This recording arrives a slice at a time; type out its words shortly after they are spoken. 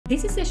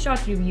This is a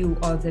short review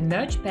of the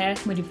Merge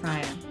Path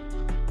modifier.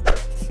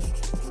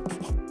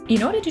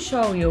 In order to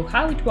show you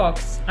how it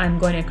works, I'm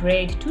gonna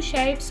create two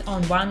shapes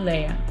on one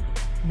layer.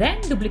 Then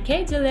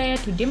duplicate the layer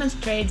to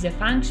demonstrate the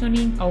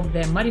functioning of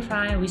the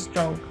modifier with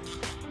stroke.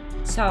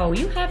 So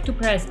you have to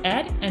press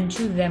Add and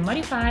choose the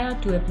modifier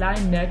to apply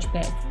Merge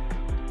Path.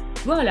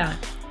 Voila!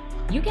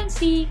 You can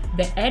see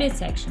the Edit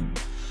section.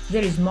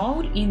 There is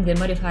mode in the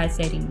modifier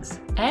settings.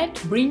 Add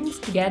brings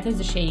together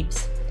the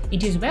shapes.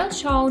 It is well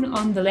shown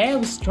on the layer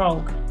with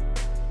stroke.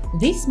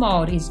 This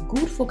mode is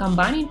good for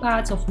combining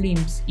parts of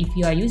limbs if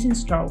you are using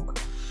stroke.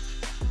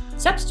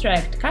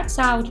 Subtract cuts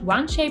out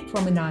one shape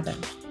from another.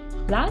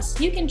 Plus,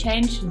 you can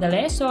change the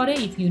layer order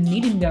if you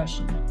need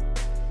inversion.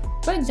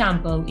 For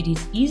example, it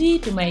is easy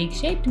to make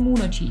shaped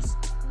moon or cheese.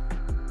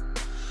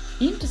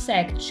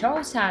 Intersect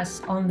shows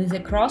us only the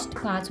crossed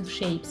parts of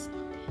shapes.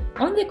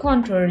 On the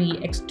contrary,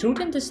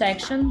 extrude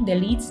intersection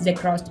deletes the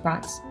crossed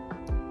parts.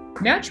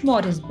 Merge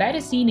mode is better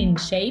seen in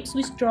shapes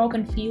with stroke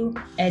and fill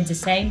at the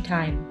same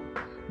time.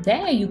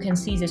 There you can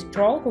see the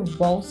stroke of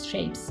both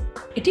shapes.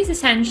 It is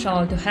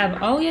essential to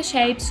have all your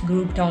shapes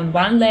grouped on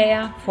one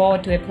layer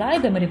to apply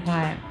the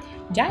modifier.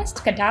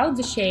 Just cut out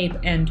the shape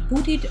and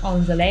put it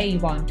on the layer you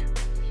want.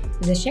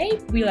 The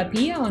shape will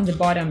appear on the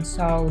bottom,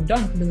 so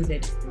don't lose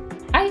it.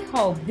 I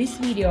hope this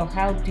video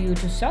helped you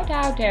to sort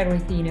out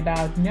everything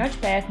about Merge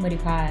Path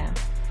modifier.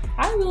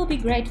 I will be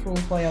grateful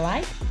for your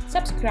like,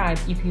 subscribe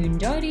if you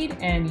enjoyed it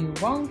and you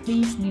won't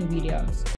miss new videos.